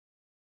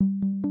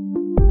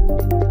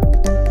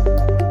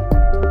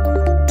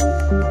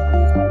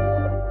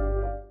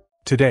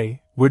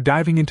Today, we're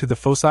diving into the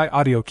Fosi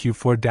Audio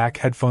Q4 DAC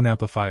Headphone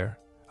Amplifier,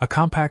 a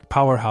compact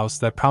powerhouse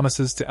that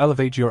promises to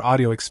elevate your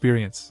audio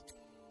experience.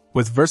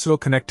 With versatile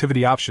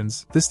connectivity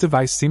options, this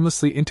device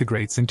seamlessly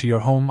integrates into your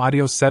home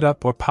audio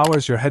setup or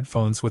powers your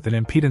headphones with an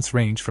impedance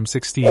range from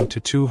 16 to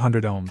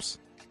 200 ohms.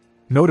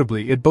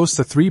 Notably, it boasts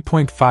a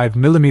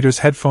 3.5mm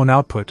headphone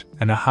output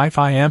and a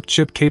hi-fi amp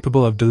chip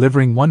capable of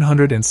delivering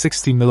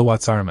 160 mW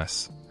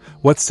RMS.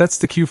 What sets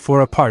the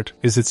Q4 apart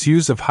is its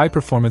use of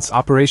high-performance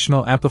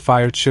operational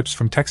amplifier chips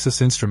from Texas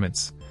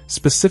Instruments,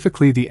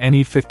 specifically the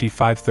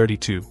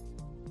NE5532.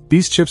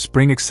 These chips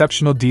bring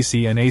exceptional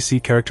DC and AC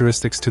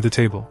characteristics to the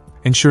table,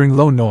 ensuring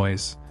low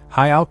noise,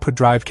 high output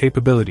drive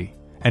capability,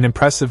 and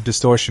impressive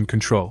distortion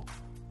control.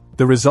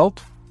 The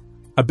result?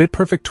 A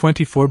bit-perfect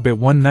 24-bit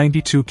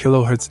 192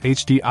 kHz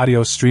HD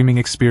audio streaming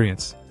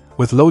experience,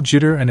 with low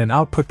jitter and an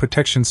output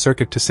protection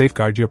circuit to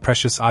safeguard your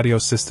precious audio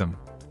system.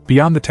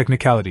 Beyond the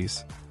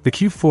technicalities, the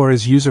Q4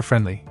 is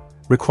user-friendly,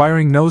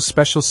 requiring no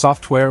special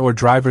software or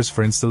drivers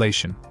for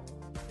installation.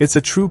 It's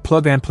a true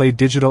plug-and-play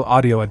digital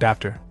audio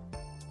adapter.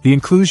 The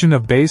inclusion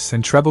of bass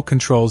and treble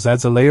controls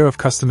adds a layer of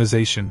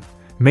customization,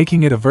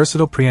 making it a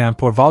versatile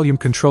preamp or volume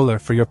controller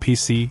for your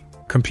PC,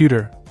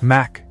 computer,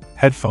 Mac,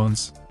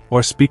 headphones,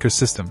 or speaker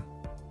system.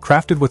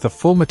 Crafted with a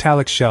full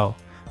metallic shell,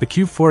 the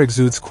Q4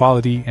 exudes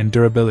quality and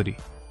durability.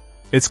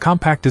 Its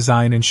compact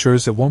design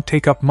ensures it won't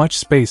take up much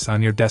space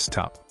on your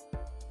desktop.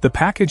 The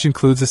package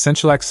includes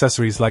essential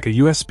accessories like a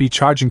USB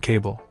charging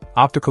cable,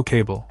 optical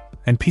cable,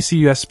 and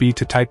PC USB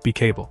to Type-B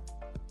cable.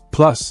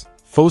 Plus,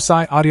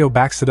 Fosi Audio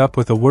backs it up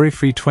with a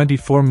worry-free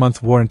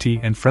 24-month warranty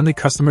and friendly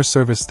customer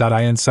service.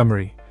 In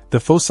summary, the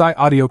Fosi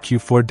Audio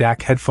Q4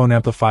 DAC Headphone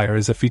Amplifier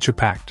is a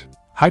feature-packed,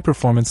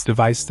 high-performance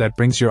device that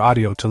brings your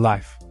audio to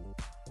life.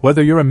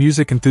 Whether you're a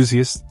music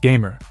enthusiast,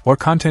 gamer, or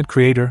content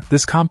creator,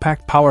 this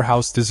compact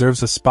powerhouse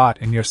deserves a spot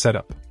in your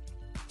setup.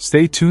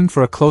 Stay tuned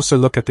for a closer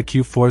look at the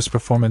Q4's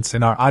performance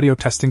in our audio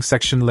testing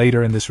section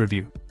later in this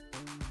review.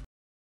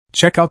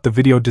 Check out the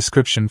video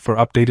description for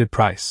updated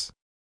price.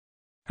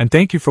 And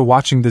thank you for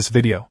watching this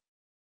video.